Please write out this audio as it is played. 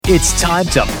It's time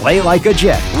to play like a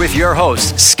Jet with your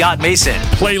host, Scott Mason.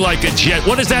 Play like a Jet.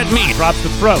 What does that mean? Drops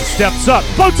the throw, steps up,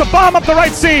 floats a bomb up the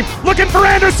right seam, looking for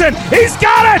Anderson. He's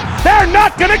got it! They're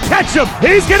not going to catch him.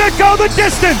 He's going to go the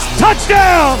distance.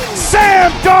 Touchdown!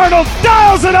 Sam Darnold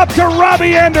dials it up to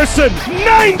Robbie Anderson.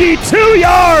 92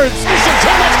 yards! Anderson,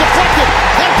 too much deflected,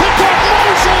 and picked off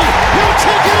Mosley. He'll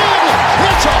take it in.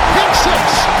 It's a pick six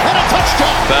and a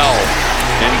touchdown. Bell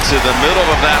into the middle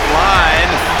of that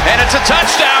line, and it's a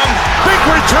touchdown. Big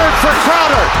return for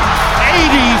Crowder.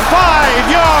 85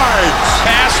 yards.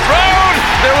 Pass thrown.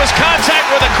 There was contact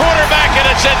with the quarterback, and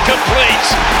it's incomplete.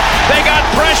 They got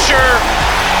pressure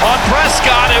on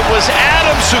Prescott. It was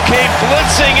Adams who came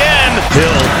blitzing in.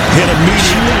 Hill hit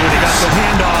immediately when he got the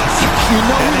handoff. You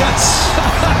know that's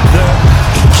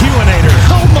The Q-inator.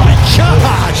 oh my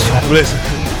gosh. Listen,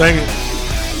 thank you.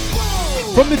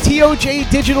 From the TOJ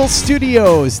Digital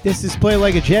Studios, this is Play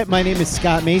Like a Jet. My name is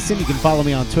Scott Mason. You can follow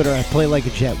me on Twitter at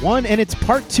PlayLikeAJet1, and it's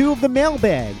part 2 of the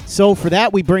Mailbag. So for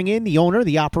that, we bring in the owner,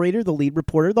 the operator, the lead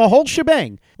reporter, the whole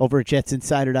shebang over at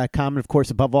JetsInsider.com. And of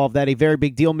course, above all of that, a very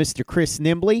big deal, Mr. Chris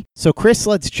Nimbley. So Chris,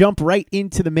 let's jump right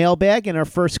into the Mailbag, and our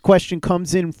first question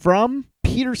comes in from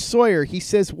Peter Sawyer. He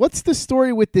says, what's the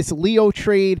story with this Leo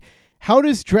trade? How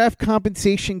does draft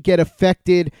compensation get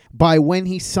affected by when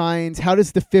he signs? How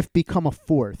does the fifth become a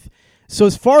fourth? So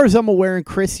as far as I'm aware, and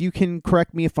Chris, you can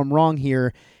correct me if I'm wrong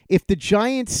here, if the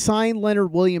Giants sign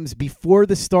Leonard Williams before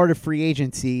the start of free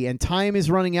agency and time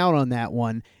is running out on that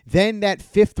one, then that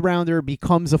fifth rounder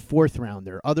becomes a fourth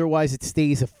rounder. Otherwise, it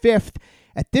stays a fifth.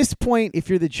 At this point, if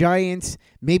you're the Giants,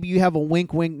 maybe you have a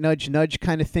wink, wink, nudge, nudge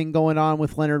kind of thing going on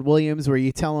with Leonard Williams where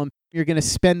you tell him you're going to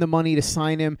spend the money to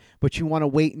sign him, but you want to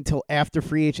wait until after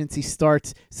free agency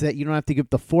starts so that you don't have to give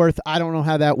the fourth. I don't know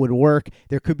how that would work.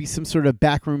 There could be some sort of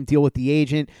backroom deal with the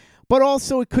agent. But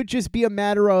also, it could just be a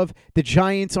matter of the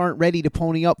Giants aren't ready to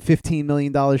pony up $15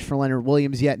 million for Leonard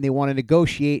Williams yet, and they want to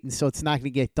negotiate, and so it's not going to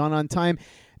get done on time.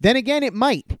 Then again, it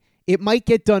might. It might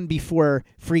get done before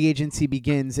free agency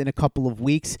begins in a couple of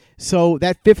weeks, so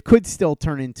that fifth could still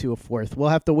turn into a fourth. We'll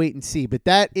have to wait and see, but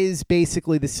that is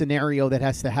basically the scenario that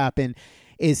has to happen,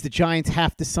 is the Giants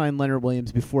have to sign Leonard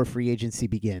Williams before free agency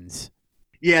begins.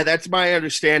 Yeah, that's my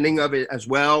understanding of it as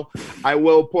well. I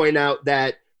will point out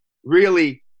that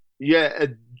really,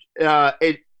 it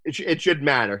should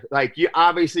matter. Like,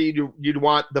 you'd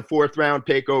want the fourth round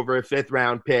pick over a fifth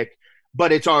round pick,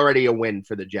 but it's already a win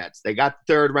for the Jets. They got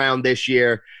the third round this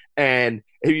year, and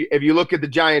if you look at the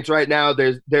Giants right now,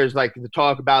 there's like the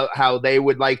talk about how they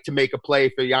would like to make a play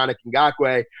for Yannick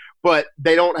Ngakoue, but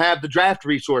they don't have the draft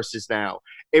resources now.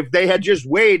 If they had just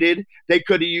waited, they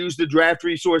could have used the draft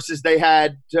resources they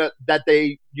had that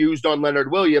they used on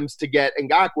Leonard Williams to get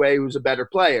Ngakoue, who's a better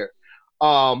player.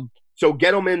 So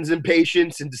Gettleman's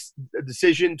impatience and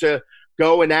decision to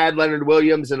go and add Leonard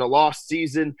Williams in a lost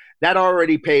season, that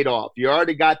already paid off. You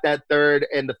already got that third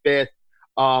and the fifth.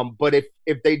 But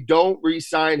if they don't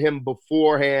re-sign him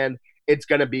beforehand, it's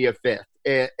going to be a fifth.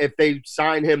 If they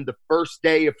sign him the first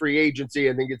day of free agency,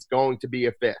 I think it's going to be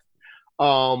a fifth.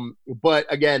 But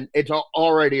again, it's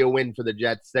already a win for the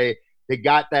Jets. They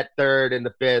got that third and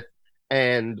the fifth,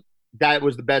 and that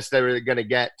was the best they were going to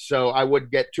get. So I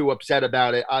wouldn't get too upset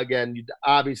about it. Again, you'd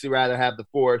obviously rather have the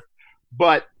fourth,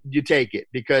 but you take it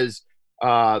because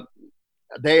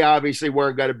they obviously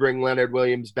weren't going to bring Leonard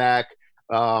Williams back.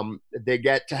 They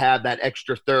get to have that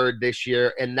extra third this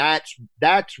year, and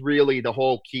that's really the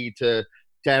whole key to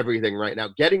everything right now.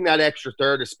 Getting that extra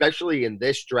third, especially in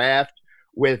this draft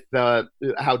with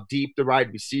how deep the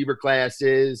wide receiver class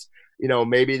is. You know,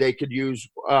 maybe they could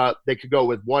go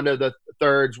with one of the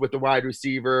thirds with the wide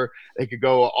receiver. They could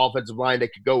go offensive line. They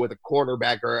could go with a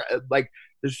cornerback, or like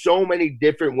there's so many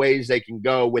different ways they can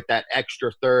go with that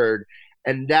extra third.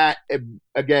 And that,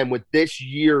 again, with this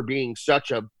year being such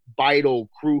a vital,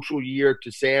 crucial year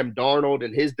to Sam Darnold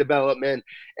and his development,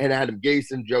 and Adam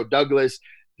Gase and Joe Douglas,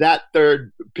 that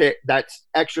third pick, that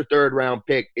extra third round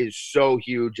pick is so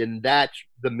huge. And that's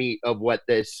the meat of what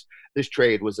this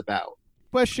trade was about.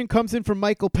 Question comes in from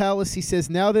Michael Palace. He says,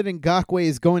 now that Ngakoue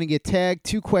is going to get tagged,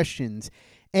 2 questions.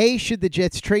 A, should the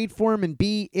Jets trade for him? And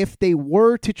B, if they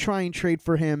were to try and trade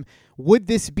for him, would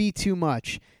this be too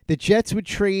much? The Jets would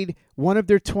trade one of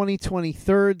their 2020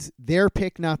 thirds, their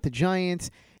pick, not the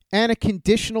Giants, and a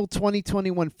conditional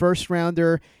 2021 first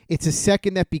rounder. It's a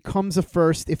second that becomes a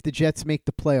first if the Jets make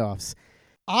the playoffs.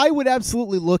 I would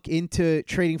absolutely look into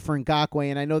trading for Ngakoue,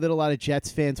 and I know that a lot of Jets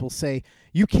fans will say,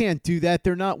 you can't do that.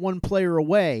 They're not one player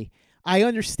away. I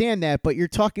understand that, but you're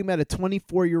talking about a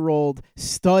 24-year-old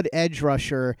stud edge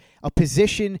rusher, a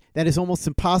position that is almost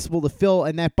impossible to fill,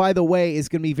 and that, by the way, is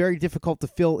going to be very difficult to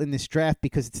fill in this draft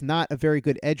because it's not a very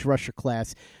good edge rusher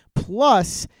class.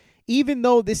 Plus, even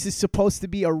though this is supposed to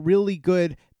be a really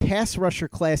good pass rusher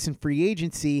class in free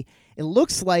agency, it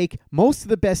looks like most of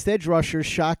the best edge rushers,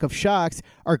 shock of shocks,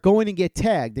 are going to get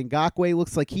tagged. Ngakoue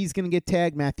looks like he's going to get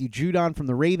tagged. Matthew Judon from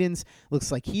the Ravens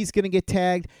looks like he's going to get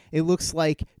tagged. It looks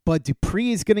like Bud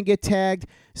Dupree is going to get tagged.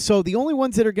 So the only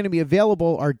ones that are going to be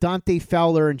available are Dante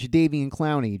Fowler and Jadeveon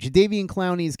Clowney. Jadeveon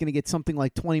Clowney is going to get something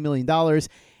like $20 million.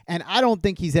 And I don't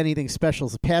think he's anything special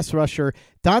as a pass rusher.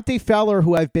 Dante Fowler,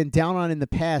 who I've been down on in the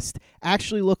past,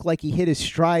 actually looked like he hit his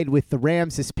stride with the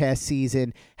Rams this past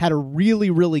season. Had a really,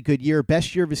 really good year.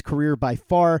 Best year of his career by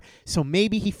far. So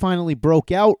maybe he finally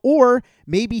broke out, or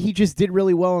maybe he just did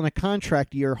really well in a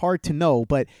contract year. Hard to know,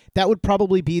 but that would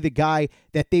probably be the guy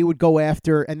that they would go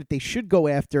after and that they should go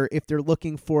after if they're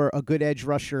looking for a good edge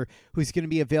rusher who's going to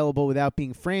be available without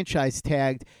being franchise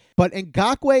tagged. But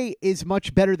Ngakoue is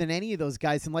much better than any of those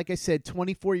guys. And like I said,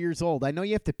 24 years old. I know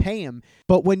you have to pay him,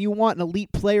 but when you want an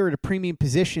elite player at a premium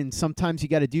position, sometimes you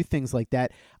got to do things like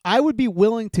that. I would be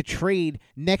willing to trade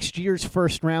next year's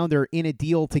first rounder in a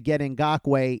deal to get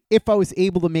Ngakoue if I was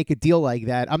able to make a deal like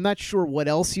that. I'm not sure what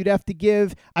else you'd have to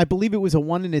give. I believe it was a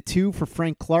 1 and a 2 for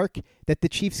Frank Clark that the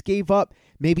Chiefs gave up.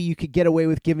 Maybe you could get away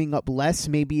with giving up less.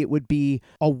 Maybe it would be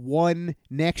a 1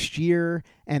 next year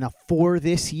and a 4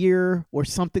 this year or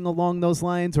something along those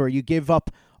lines. Or you give up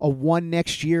a 1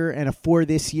 next year and a 4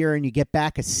 this year and you get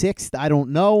back a 6th. I don't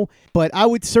know. But I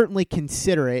would certainly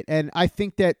consider it. And I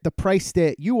think that the price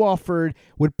that you offered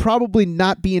would probably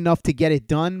not be enough to get it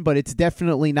done, but it's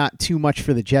definitely not too much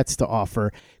for the Jets to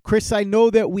offer. Chris, I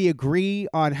know that we agree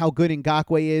on how good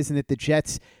Ngakoue is and that the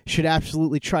Jets should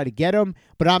absolutely try to get him,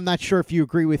 but I'm not sure if you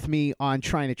agree with me on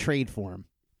trying to trade for him.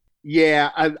 Yeah,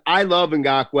 I love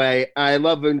Ngakoue. I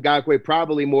love Ngakoue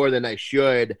probably more than I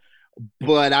should,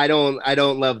 but I don't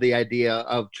love the idea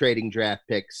of trading draft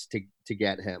picks to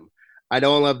get him. I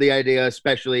don't love the idea,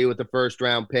 especially with the first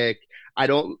round pick. I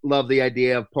don't love the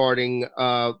idea of parting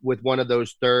with one of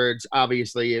those thirds.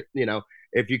 Obviously, you know,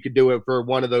 if you could do it for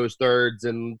one of those thirds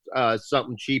and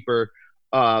something cheaper,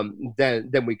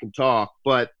 then we can talk.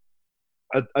 But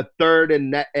a third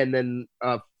and then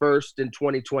first in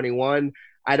 2021,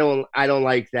 I don't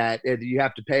like that. You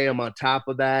have to pay them on top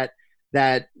of that.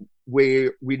 That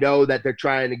we know that they're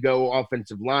trying to go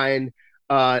offensive line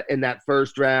in that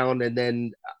first round, and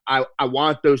then I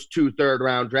want those 2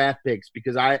 third-round draft picks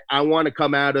because I want to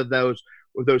come out of those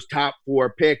top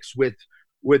 4 picks with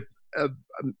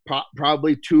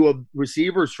probably 2 of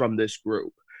receivers from this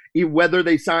group. Whether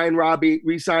they re-sign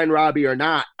Robbie or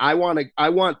not, I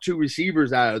want 2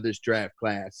 receivers out of this draft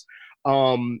class.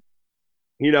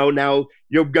 You know, now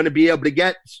you're probably going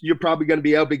to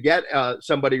be able to get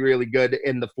somebody really good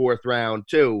in the 4th round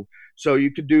too. So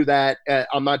you could do that.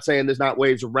 I'm not saying there's not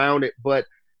ways around it, but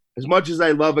as much as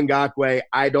I love Ngakoue,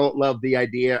 I don't love the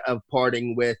idea of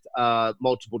parting with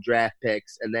multiple draft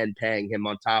picks and then paying him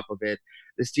on top of it.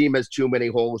 This team has too many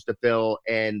holes to fill.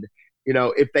 And, you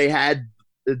know, if they had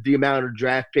the amount of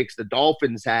draft picks the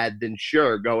Dolphins had, then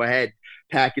sure, go ahead,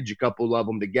 package a couple of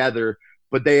them together.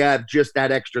 But they have just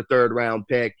that extra 3rd round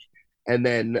pick and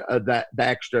then the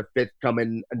extra 5th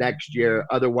coming next year.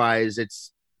 Otherwise,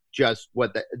 it's just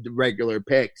what the regular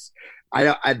picks.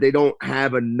 They don't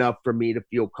have enough for me to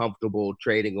feel comfortable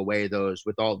trading away those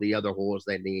with all the other holes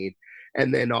they need.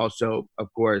 And then also, of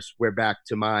course, we're back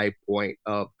to my point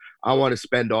of I want to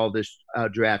spend all this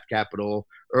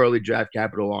early draft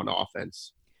capital on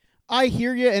offense. I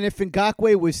hear you, and if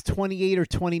Ngakoue was 28 or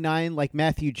 29, like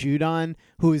Matthew Judon,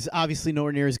 who is obviously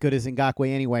nowhere near as good as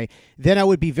Ngakoue anyway, then I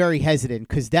would be very hesitant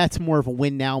because that's more of a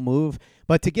win-now move.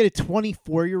 But to get a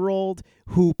 24-year-old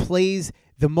who plays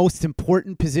the most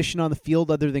important position on the field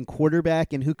other than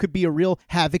quarterback and who could be a real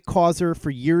havoc causer for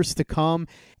years to come,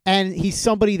 and he's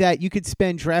somebody that you could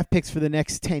spend draft picks for the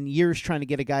next 10 years trying to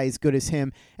get a guy as good as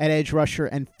him at edge rusher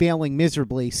and failing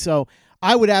miserably. So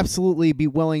I would absolutely be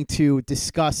willing to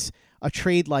discuss a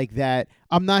trade like that.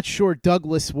 I'm not sure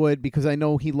Douglas would because I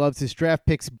know he loves his draft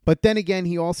picks, but then again,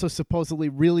 he also supposedly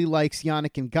really likes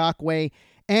Yannick Ngakoue,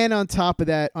 and on top of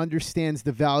that, understands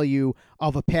the value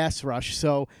of a pass rush.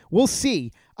 So we'll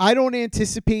see. I don't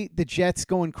anticipate the Jets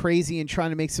going crazy and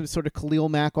trying to make some sort of Khalil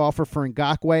Mack offer for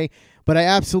Ngakoue, but I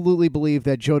absolutely believe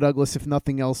that Joe Douglas, if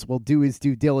nothing else, will do his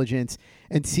due diligence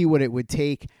and see what it would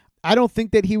take. I don't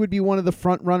think that he would be one of the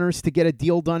front runners to get a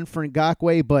deal done for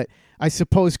Ngakoue, but I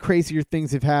suppose crazier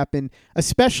things have happened,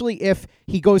 especially if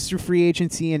he goes through free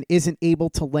agency and isn't able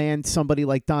to land somebody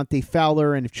like Dante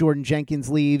Fowler, and if Jordan Jenkins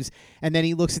leaves, and then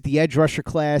he looks at the edge rusher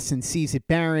class and sees it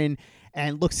barren,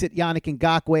 and looks at Yannick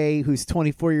Ngakoue, who's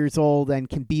 24 years old and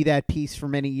can be that piece for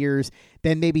many years,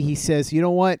 then maybe he says, you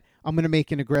know what, I'm going to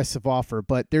make an aggressive offer.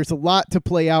 But there's a lot to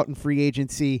play out in free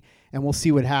agency, and we'll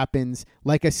see what happens.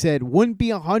 Like I said, wouldn't be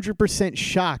 100%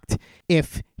 shocked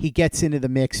if he gets into the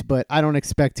mix, but I don't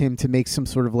expect him to make some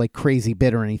sort of like crazy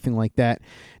bid or anything like that.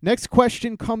 Next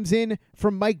question comes in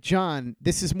from Mike John.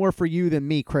 This is more for you than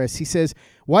me, Chris. He says,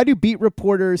 why do beat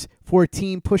reporters for a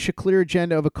team push a clear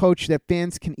agenda of a coach that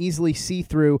fans can easily see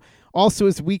through? Also,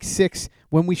 is week 6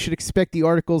 when we should expect the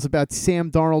articles about Sam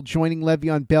Darnold joining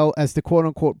Le'Veon Bell as the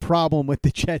quote-unquote problem with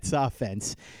the Jets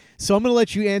offense? So I'm going to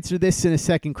let you answer this in a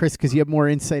second, Chris, because you have more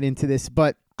insight into this.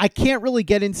 But I can't really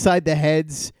get inside the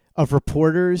heads of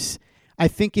reporters. I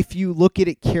think if you look at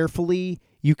it carefully,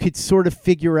 you could sort of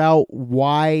figure out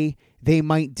why they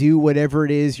might do whatever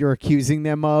it is you're accusing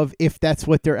them of, if that's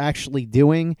what they're actually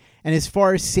doing. And as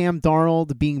far as Sam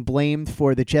Darnold being blamed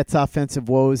for the Jets' offensive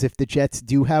woes, if the Jets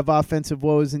do have offensive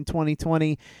woes in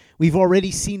 2020, we've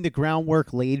already seen the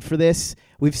groundwork laid for this.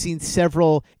 We've seen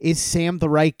several, is Sam the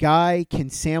right guy? Can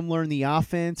Sam learn the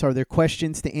offense? Are there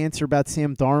questions to answer about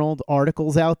Sam Darnold?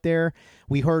 Articles out there.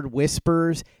 We heard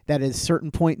whispers that at a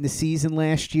certain point in the season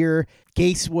last year,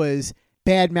 Gase was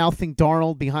bad-mouthing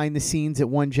Darnold behind the scenes at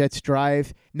one Jets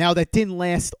drive. Now, that didn't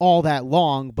last all that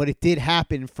long, but it did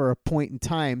happen for a point in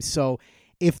time. So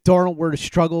if Darnold were to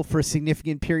struggle for a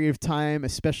significant period of time,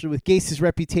 especially with Gase's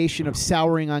reputation of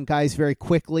souring on guys very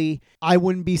quickly, I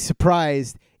wouldn't be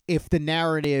surprised if the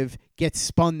narrative gets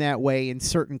spun that way in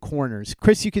certain corners.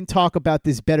 Chris, you can talk about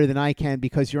this better than I can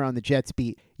because you're on the Jets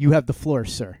beat. You have the floor,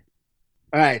 sir.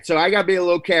 All right, so I got to be a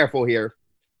little careful here.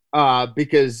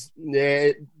 Because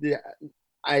if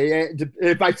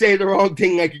I say the wrong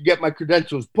thing, I could get my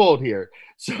credentials pulled here.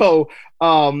 So,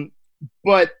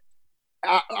 but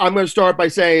I'm going to start by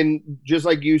saying, just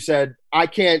like you said, I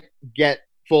can't get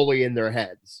fully in their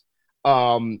heads.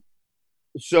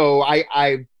 So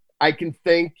I can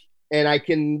think and I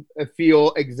can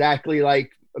feel exactly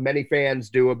like many fans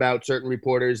do about certain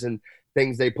reporters and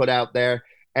things they put out there.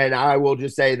 And I will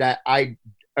just say that I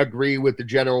agree with the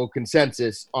general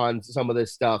consensus on some of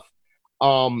this stuff.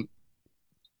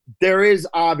 There is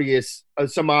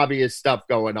some obvious stuff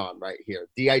going on right here.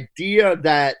 The idea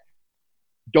that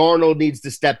Darnold needs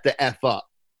to step the F up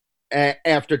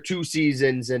after 2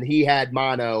 seasons and he had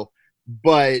mono,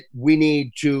 but we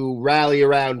need to rally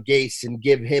around Gase and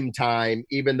give him time,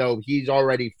 even though he's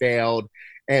already failed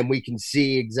and we can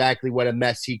see exactly what a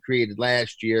mess he created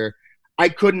last year. I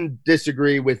couldn't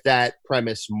disagree with that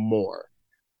premise more.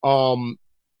 Of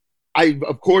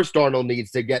course Darnold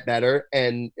needs to get better,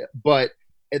 but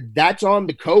that's on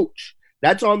the coach.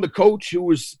 That's on the coach who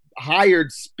was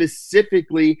hired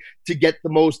specifically to get the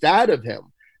most out of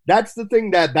him. That's the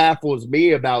thing that baffles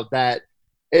me about that.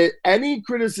 Any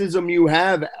criticism you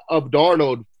have of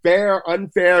Darnold, fair,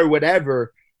 unfair,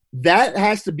 whatever, that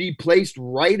has to be placed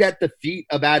right at the feet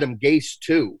of Adam Gase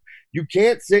too. You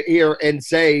can't sit here and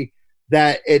say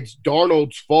that it's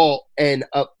Darnold's fault and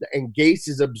Gase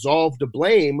is absolved to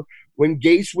blame when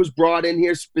Gase was brought in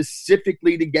here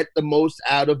specifically to get the most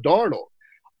out of Darnold.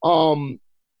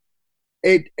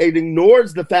 It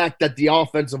ignores the fact that the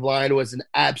offensive line was an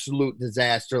absolute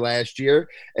disaster last year.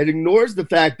 It ignores the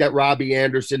fact that Robbie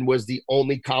Anderson was the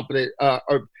only competent,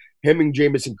 or him and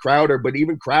Jamison Crowder, but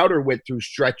even Crowder went through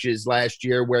stretches last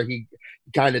year where he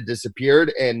kind of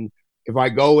disappeared. And if I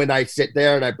go and I sit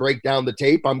there and I break down the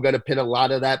tape, I'm going to pin a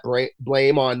lot of that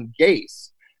blame on Gase.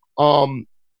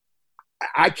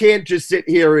 I can't just sit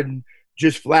here and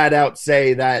just flat out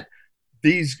say that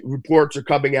these reports are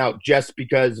coming out just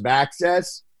because of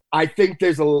access. I think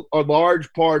there's a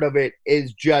large part of it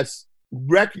is just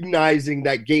recognizing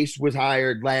that Gase was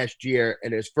hired last year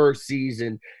in his first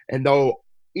season, and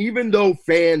even though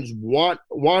fans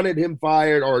wanted him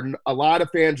fired, or a lot of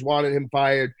fans wanted him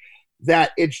fired,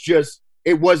 that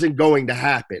it wasn't going to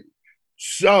happen.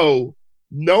 So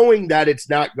knowing that it's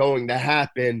not going to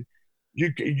happen,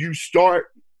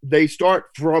 they start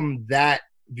from that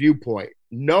viewpoint,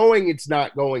 knowing it's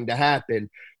not going to happen.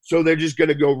 So they're just going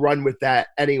to go run with that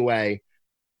anyway.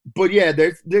 But yeah,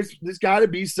 there's got to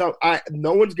be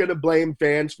no one's going to blame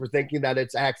fans for thinking that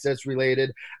it's access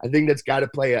related. I think that's got to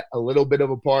play a little bit of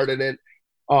a part in it.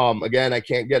 Again, I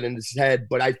can't get in his head,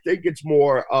 but I think it's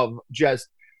more of just,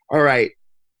 all right,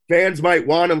 fans might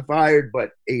want him fired,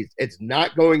 but it's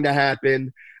not going to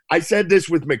happen. I said this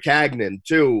with McCagnon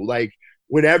too. Like,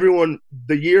 when everyone,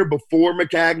 the year before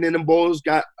McCagnon and Bowles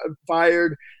got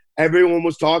fired, everyone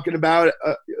was talking about it.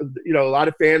 A lot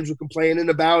of fans were complaining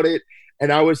about it.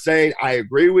 And I was saying, I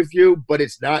agree with you, but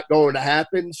it's not going to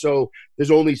happen. So there's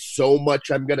only so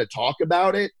much I'm going to talk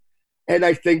about it. And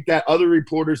I think that other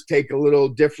reporters take a little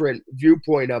different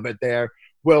viewpoint of it there.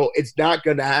 Well, it's not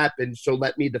going to happen, so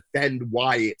let me defend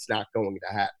why it's not going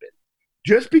to happen.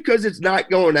 Just because it's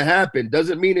not going to happen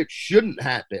doesn't mean it shouldn't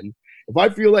happen. If I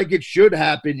feel like it should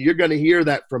happen, you're going to hear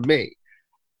that from me.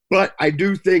 But I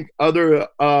do think other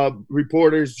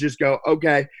reporters just go,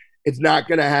 okay, it's not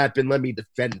going to happen, let me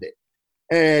defend it.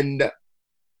 And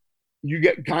you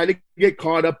get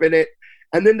caught up in it.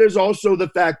 And then there's also the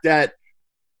fact that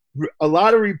a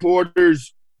lot of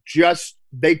reporters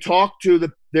they talk to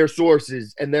their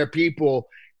sources and their people,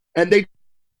 and they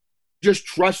just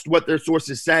trust what their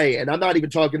sources say. And I'm not even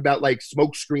talking about like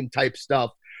smokescreen type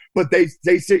stuff, but they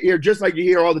sit here just like you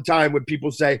hear all the time when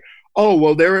people say, oh,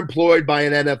 well, they're employed by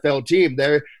an NFL team.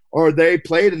 They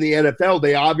played in the NFL.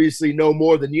 They obviously know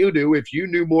more than you do. If you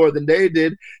knew more than they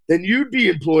did, then you'd be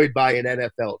employed by an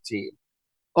NFL team.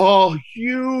 A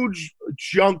huge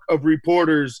chunk of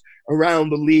reporters around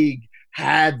the league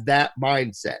have that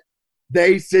mindset.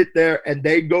 They sit there and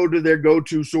they go to their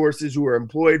go-to sources who are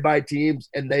employed by teams,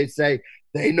 and they say,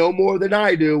 they know more than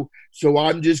I do, so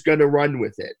I'm just going to run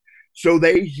with it. So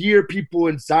they hear people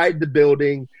inside the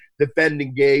building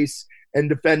defending Gase and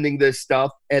defending this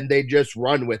stuff, and they just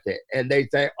run with it. And they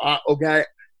say, okay,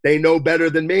 they know better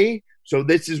than me, so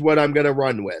this is what I'm going to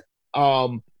run with.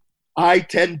 I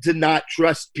tend to not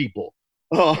trust people.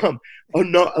 I'm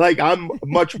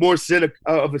much more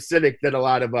of a cynic than a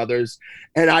lot of others.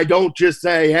 And I don't just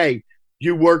say, hey,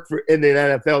 you work in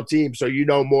an NFL team, so you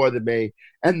know more than me.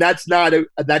 And that's not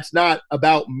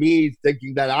about me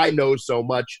thinking that I know so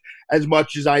much as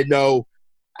I know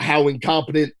how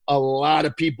incompetent a lot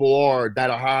of people are that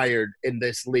are hired in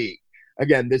this league.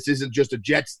 Again, this isn't just a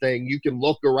Jets thing. You can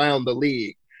look around the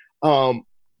league.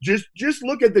 Just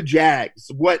look at the Jags,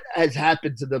 what has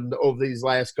happened to them over these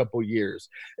last couple of years.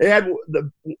 They had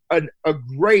a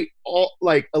great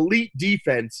elite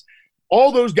defense.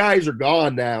 All those guys are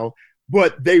gone now,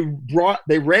 but they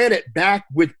ran it back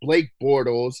with Blake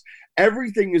Bortles.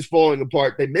 Everything is falling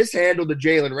apart. They mishandled the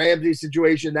Jalen Ramsey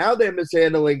situation. Now they're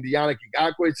mishandling the Yannick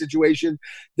Ngakoue situation.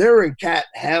 They're in cat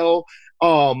hell.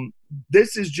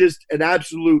 This is just an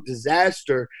absolute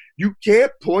disaster. You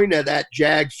can't point at that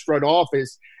Jags front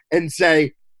office and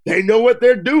say, they know what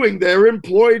they're doing. They're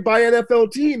employed by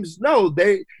NFL teams. No,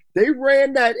 they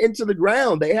ran that into the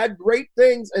ground. They had great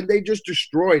things, and they just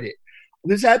destroyed it.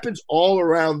 This happens all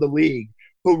around the league.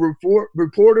 But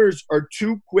reporters are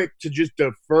too quick to just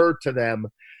defer to them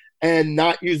and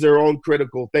not use their own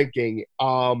critical thinking.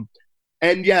 And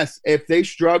yes, if they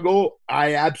struggle,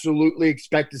 I absolutely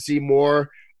expect to see more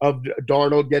of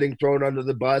Darnold getting thrown under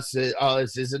the bus.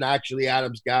 This isn't actually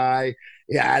Adam's guy.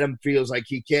 Yeah, Adam feels like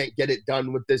he can't get it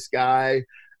done with this guy.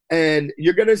 And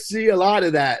you're going to see a lot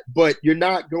of that, but you're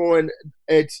not going –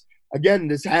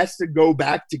 this has to go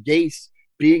back to Gase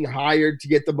being hired to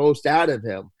get the most out of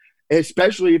him,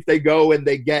 especially if they go and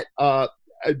they get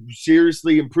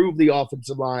seriously improve the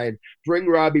offensive line, bring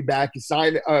Robbie back,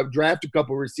 draft a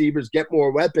couple receivers, get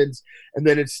more weapons, and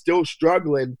then it's still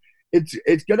struggling.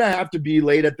 It's going to have to be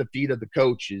laid at the feet of the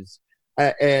coaches.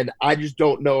 And I just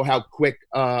don't know how quick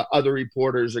other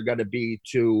reporters are going to be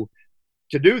to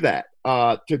do that,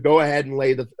 to go ahead and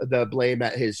lay the blame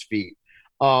at his feet.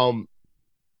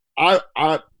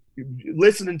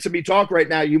 Listening to me talk right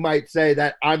now, you might say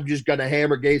that I'm just going to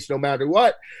hammer Gase no matter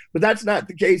what, but that's not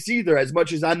the case either. As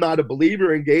much as I'm not a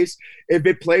believer in Gase, if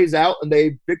it plays out and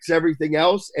they fix everything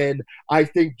else, and I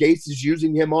think Gase is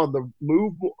using him on the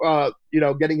move,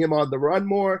 getting him on the run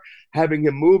more, having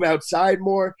him move outside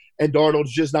more, and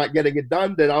Darnold's just not getting it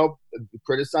done, then I'll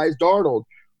criticize Darnold.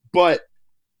 But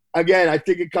again, I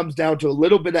think it comes down to a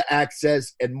little bit of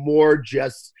access and more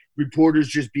just reporters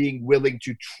just being willing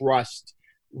to trust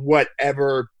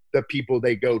whatever the people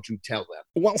they go to tell them.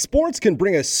 While sports can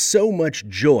bring us so much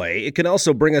joy, it can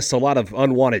also bring us a lot of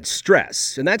unwanted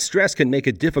stress, and that stress can make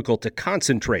it difficult to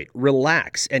concentrate,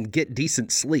 relax, and get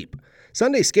decent sleep.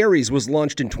 Sunday Scaries was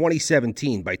launched in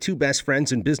 2017 by two best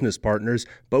friends and business partners,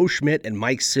 Bo Schmidt and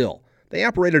Mike Sill. They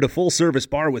operated a full-service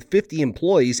bar with 50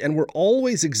 employees and were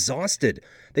always exhausted.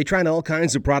 They tried all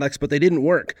kinds of products, but they didn't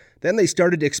work. Then they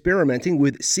started experimenting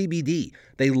with CBD.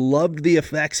 They loved the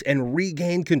effects and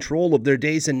regained control of their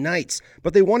days and nights,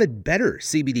 but they wanted better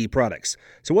CBD products.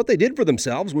 So what they did for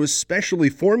themselves was specially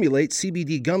formulate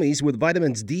CBD gummies with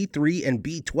vitamins D3 and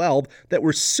B12 that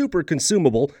were super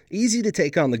consumable, easy to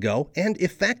take on the go, and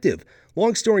effective.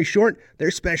 Long story short,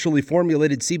 their specially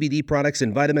formulated CBD products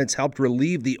and vitamins helped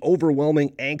relieve the overwhelming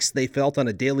angst they felt on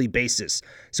a daily basis.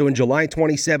 So in July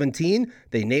 2017,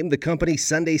 they named the company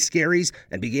Sunday Scaries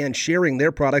and began sharing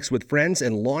their products with friends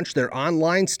and launched their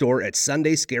online store at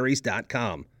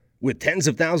sundayscaries.com. With tens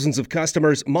of thousands of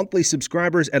customers, monthly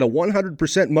subscribers, and a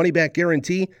 100% money-back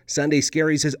guarantee, Sunday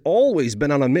Scaries has always been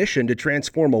on a mission to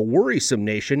transform a worrisome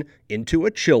nation into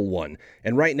a chill one.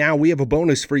 And right now, we have a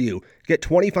bonus for you. Get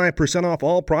 25% off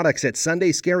all products at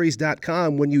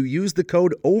sundayscaries.com when you use the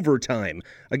code OVERTIME.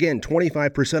 Again,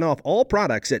 25% off all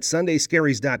products at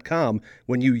sundayscaries.com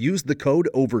when you use the code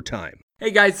OVERTIME. Hey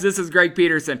guys, this is Greg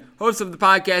Peterson, host of the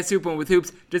podcast Hoopin' with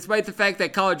Hoops. Despite the fact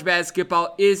that college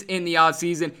basketball is in the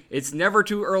offseason, it's never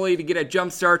too early to get a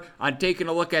jump start on taking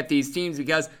a look at these teams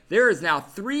because there is now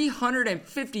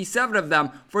 357 of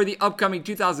them for the upcoming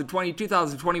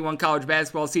 2020-2021 college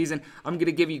basketball season. I'm going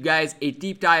to give you guys a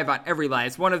deep dive on every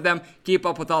last one of them, keep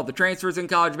up with all the transfers in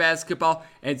college basketball,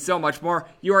 and so much more.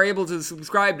 You are able to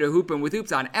subscribe to Hoopin' with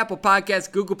Hoops on Apple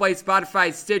Podcasts, Google Play,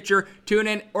 Spotify, Stitcher,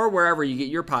 TuneIn, or wherever you get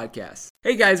your podcasts.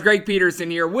 Hey guys, Greg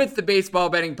Peterson here with the Baseball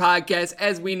Betting Podcast.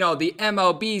 As we know, the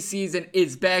MLB season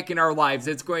is back in our lives.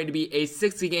 It's going to be a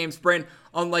 60-game sprint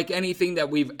unlike anything that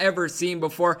we've ever seen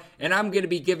before, and I'm going to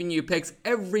be giving you picks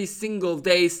every single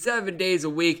day, 7 days a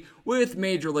week with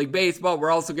Major League Baseball.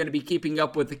 We're also going to be keeping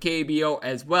up with the KBO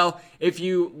as well. If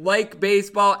you like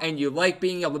baseball and you like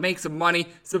being able to make some money,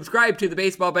 subscribe to the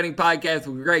Baseball Betting Podcast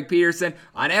with Greg Peterson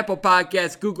on Apple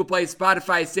Podcasts, Google Play,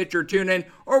 Spotify, Stitcher, TuneIn,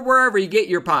 or wherever you get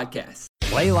your podcasts.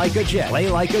 Play like a Jet. Play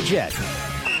like a Jet.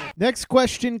 Next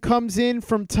question comes in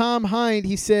from Tom Hind.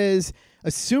 He says,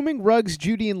 assuming Ruggs,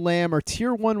 Judy, and Lamb are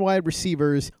Tier 1 wide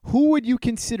receivers, who would you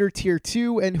consider Tier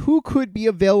 2, and who could be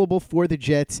available for the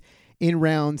Jets in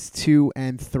rounds 2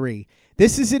 and 3?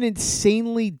 This is an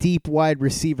insanely deep wide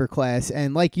receiver class,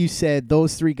 and like you said,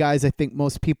 those three guys I think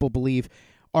most people believe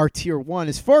are Tier 1.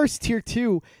 As far as Tier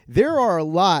 2, there are a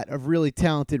lot of really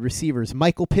talented receivers.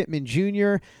 Michael Pittman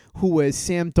Jr., who was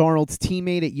Sam Darnold's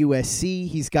teammate at USC.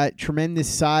 He's got tremendous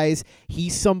size.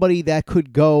 He's somebody that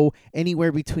could go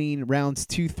anywhere between rounds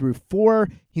 2 through 4.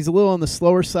 He's a little on the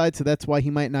slower side, so that's why he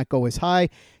might not go as high.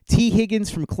 T. Higgins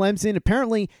from Clemson.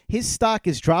 Apparently, his stock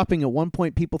is dropping. At one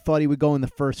point, people thought he would go in the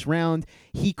first round.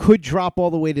 He could drop all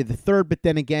the way to the third, but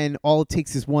then again, all it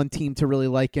takes is one team to really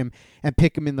like him and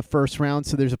pick him in the first round,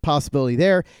 so there's a possibility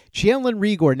there. Jalen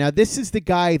Reagor. Now, this is the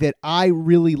guy that I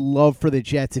really love for the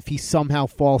Jets if he somehow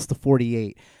falls to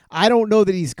 48. I don't know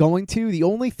that he's going to. The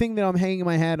only thing that I'm hanging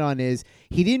my hat on is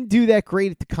he didn't do that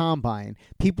great at the Combine.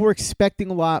 People were expecting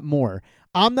a lot more.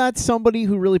 I'm not somebody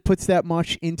who really puts that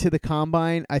much into the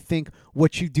Combine. I think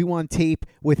what you do on tape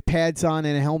with pads on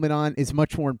and a helmet on is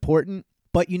much more important.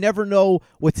 But you never know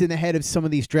what's in the head of some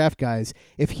of these draft guys.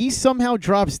 If he somehow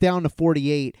drops down to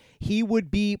 48, he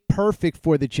would be perfect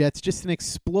for the Jets. Just an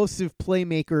explosive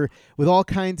playmaker with all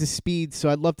kinds of speed, so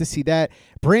I'd love to see that.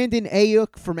 Brandon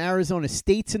Ayuk from Arizona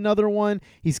State's another one.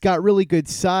 He's got really good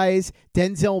size.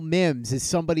 Denzel Mims is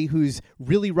somebody who's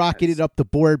really rocketed up the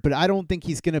board, but I don't think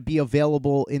he's going to be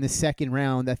available in the second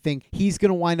round. I think he's going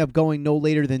to wind up going no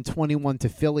later than 21 to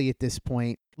Philly at this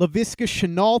point. Laviska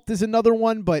Shenault is another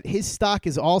one, but his stock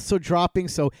is also dropping,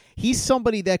 so he's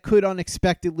somebody that could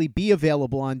unexpectedly be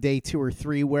available on day 2 or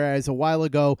 3, whereas a while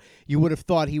ago you would have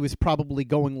thought he was probably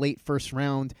going late first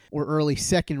round or early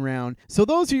second round. So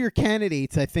those are your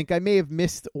candidates. I think I may have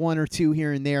missed one or two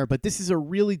here and there, but this is a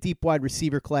really deep wide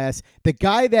receiver class. The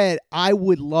guy that I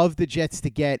would love the Jets to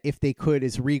get if they could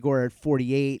is Reagor at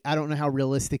 48. I don't know how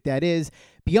realistic that is.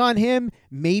 Beyond him,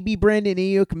 maybe Brandon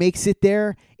Ayuk makes it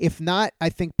there. If not, I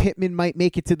think Pittman might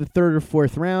make it to the third or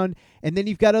fourth round. And then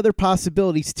you've got other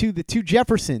possibilities too. The two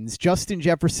Jeffersons, Justin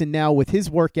Jefferson now with his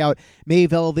workout may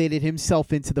have elevated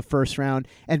himself into the first round.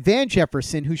 And Van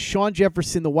Jefferson, who's Sean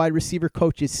Jefferson, the wide receiver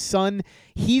coach's son,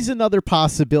 he's another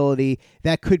possibility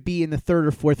that could be in the third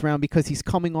or fourth round because he's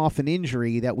coming off an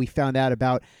injury that we found out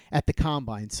about at the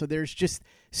Combine. So there's just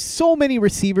so many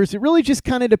receivers. It really just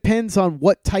kind of depends on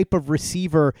what type of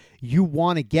receiver you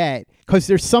want to get because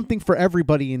there's something for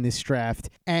everybody in this draft.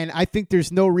 And I think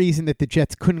there's no reason that the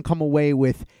Jets couldn't come away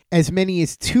with as many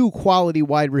as 2 quality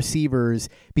wide receivers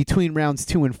between rounds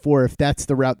 2 and 4 if that's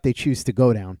the route they choose to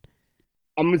go down.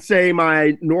 I'm going to say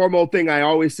my normal thing I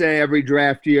always say every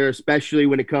draft year, especially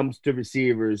when it comes to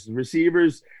receivers.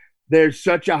 Receivers, there's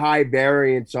such a high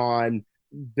variance on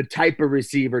the type of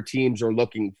receiver teams are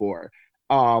looking for.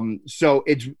 So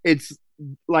it's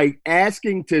like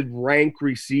asking to rank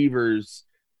receivers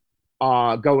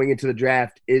going into the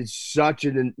draft is such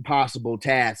an impossible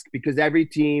task because every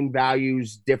team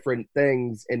values different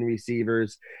things in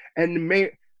receivers. And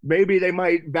maybe they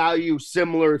might value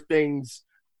similar things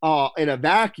in a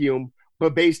vacuum,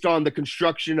 but based on the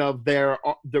construction of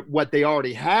what they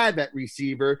already have at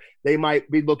receiver, they might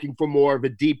be looking for more of a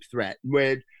deep threat.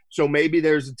 So maybe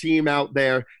there's a team out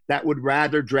there that would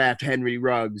rather draft Henry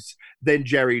Ruggs than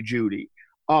Jerry Jeudy.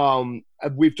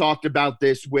 We've talked about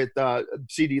this with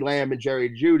CeeDee Lamb and Jerry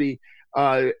Jeudy.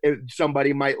 If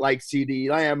somebody might like CeeDee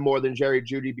Lamb more than Jerry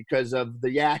Jeudy because of the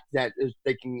yak that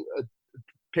they can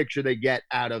picture they get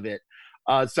out of it.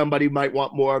 Somebody might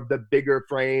want more of the bigger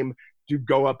frame to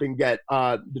go up and get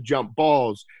the jump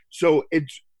balls. So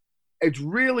it's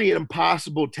really an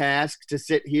impossible task to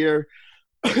sit here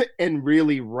and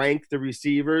really rank the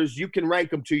receivers. You can rank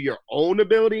them to your own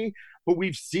ability, but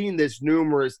we've seen this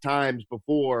numerous times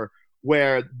before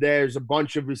where there's a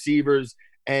bunch of receivers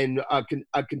and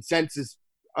a consensus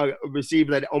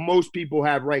receiver that most people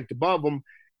have ranked above them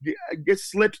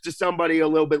gets slips to somebody a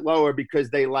little bit lower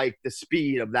because they like the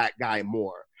speed of that guy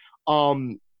more.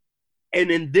 And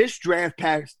in this draft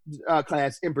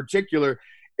class in particular,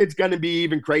 it's going to be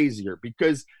even crazier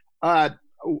because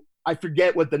I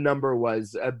forget what the number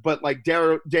was, but like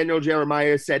Daniel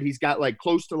Jeremiah said, he's got like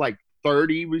close to like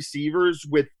 30 receivers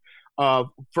with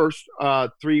first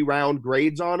 3-round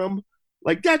grades on them.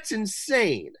 Like, that's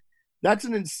insane. That's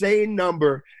an insane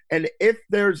number. And if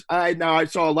there's, I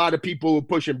saw a lot of people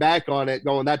pushing back on it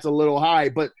going, that's a little high,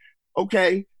 but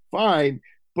okay, fine.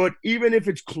 But even if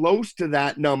it's close to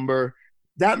that number,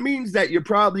 that means that you're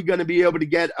probably going to be able to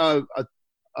get a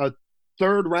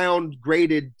 3rd round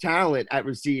graded talent at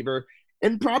receiver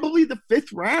in probably the 5th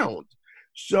round.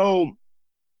 So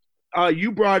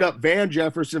you brought up Van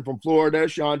Jefferson from Florida,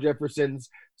 Sean Jefferson's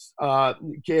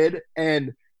kid.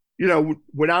 And, you know,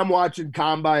 when I'm watching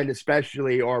combine,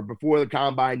 especially, or before the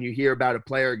combine, you hear about a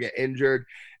player get injured,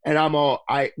 and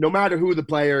no matter who the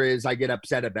player is, I get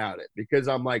upset about it because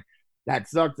I'm like, that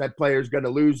sucks. That player's going to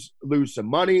lose some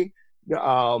money.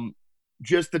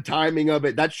 Just the timing of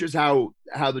it. That's just how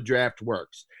the draft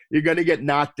works. You're going to get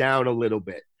knocked down a little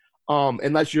bit.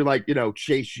 Unless you're like, you know,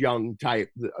 Chase Young type.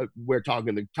 We're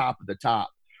talking the top of the top.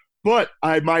 But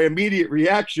my immediate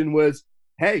reaction was,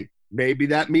 hey, maybe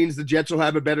that means the Jets will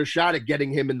have a better shot at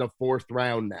getting him in the 4th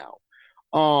round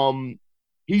now.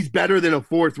 He's better than a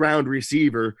 4th round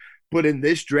receiver, but in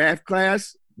this draft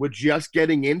class, with just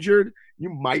getting injured, you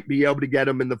might be able to get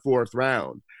him in the 4th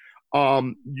round.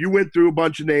 You went through a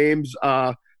bunch of names.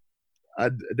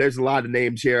 There's a lot of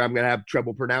names here. I'm going to have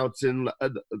trouble pronouncing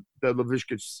the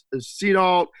Laviska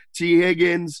Shenault, T.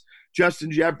 Higgins,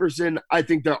 Justin Jefferson. I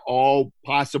think they're all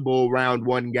possible round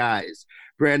 1 guys.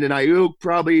 Brandon Ayuk,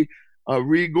 probably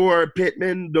Rigor,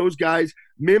 Pittman, those guys.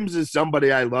 Mims is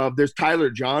somebody I love. There's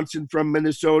Tyler Johnson from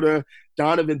Minnesota,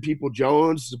 Donovan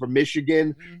People-Jones from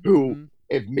Michigan, who,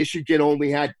 if Michigan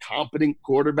only had competent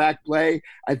quarterback play,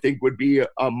 I think would be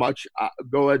a much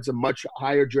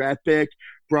higher draft pick.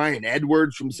 Brian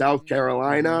Edwards from South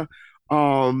Carolina,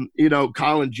 Colin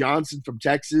Johnson from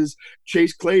Texas,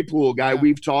 Chase Claypool, guy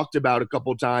we've talked about a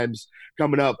couple times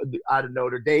coming up out of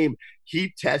Notre Dame.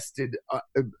 He tested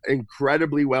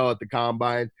incredibly well at the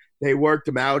combine. They worked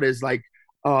him out as like,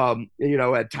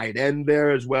 at tight end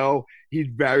there as well. He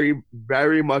very,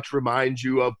 very much reminds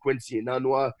you of Quincy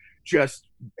Enunwa, just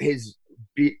his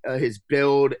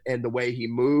build and the way he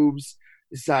moves,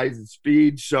 his size and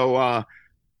speed. So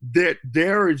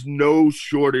there is no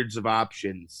shortage of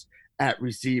options at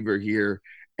receiver here.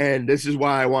 And this is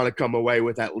why I want to come away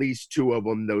with at least 2 of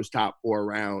them, those top 4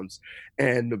 rounds.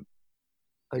 And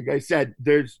like I said,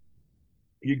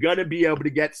 you're going to be able to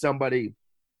get somebody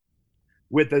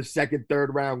with a 2nd, 3rd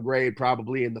round grade,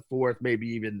 probably in the 4th, maybe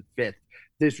even the 5th.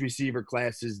 This receiver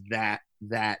class is that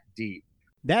deep.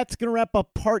 That's going to wrap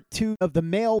up part 2 of the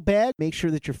mailbag. Make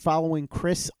sure that you're following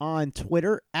Chris on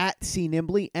Twitter at C.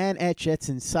 Nimbley and at Jets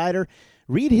Insider.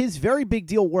 Read his very big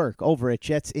deal work over at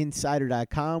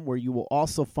jetsinsider.com, where you will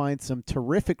also find some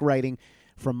terrific writing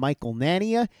from Michael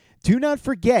Nania. Do not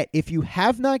forget, if you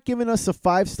have not given us a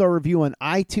 5-star review on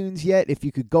iTunes yet, if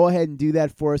you could go ahead and do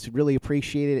that for us, we'd really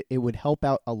appreciate it. It would help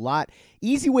out a lot.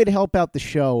 Easy way to help out the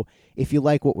show if you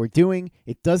like what we're doing.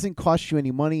 It doesn't cost you any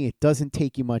money. It doesn't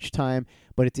take you much time,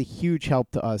 but it's a huge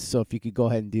help to us. So if you could go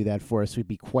ahead and do that for us, we'd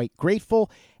be quite grateful.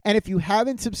 And if you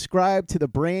haven't subscribed to the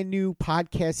brand new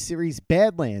podcast series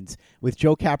Badlands with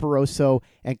Joe Caporoso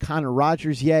and Connor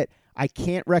Rogers yet, I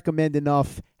can't recommend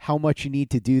enough how much you need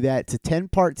to do that. It's a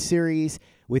 10-part series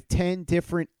with 10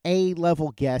 different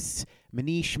A-level guests.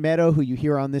 Manish Mehta, who you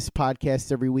hear on this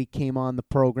podcast every week, came on the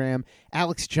program.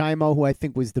 Alex Jaimo, who I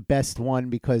think was the best one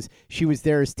because she was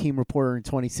there as team reporter in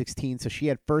 2016, so she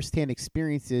had firsthand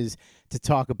experiences to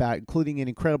talk about, including an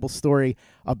incredible story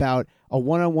about a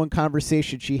one-on-one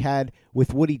conversation she had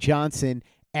with Woody Johnson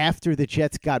after the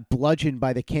Jets got bludgeoned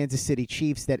by the Kansas City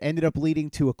Chiefs that ended up leading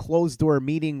to a closed-door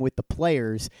meeting with the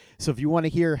players. So if you want to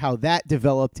hear how that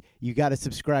developed, you got to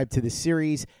subscribe to the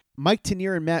series. Mike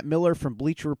Tanier and Matt Miller from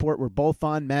Bleacher Report were both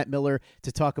on. Matt Miller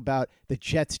to talk about the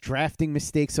Jets' drafting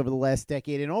mistakes over the last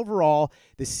decade. And overall,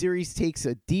 the series takes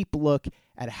a deep look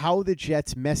at how the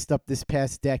Jets messed up this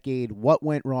past decade, what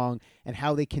went wrong, and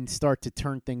how they can start to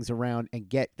turn things around and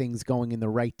get things going in the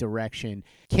right direction.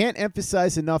 Can't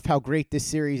emphasize enough how great this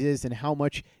series is and how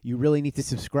much you really need to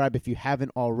subscribe if you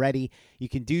haven't already. You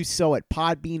can do so at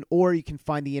Podbean, or you can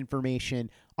find the information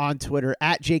on Twitter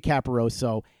at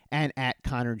JCaparoso and at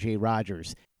Connor J.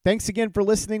 Rogers. Thanks again for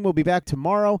listening. We'll be back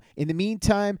tomorrow. In the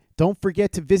meantime, don't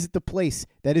forget to visit the place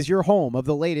that is your home of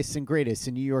the latest and greatest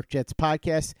in New York Jets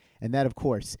podcasts, and that, of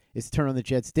course, is Turn on the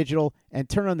Jets Digital and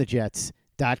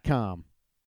TurnOnTheJets.com.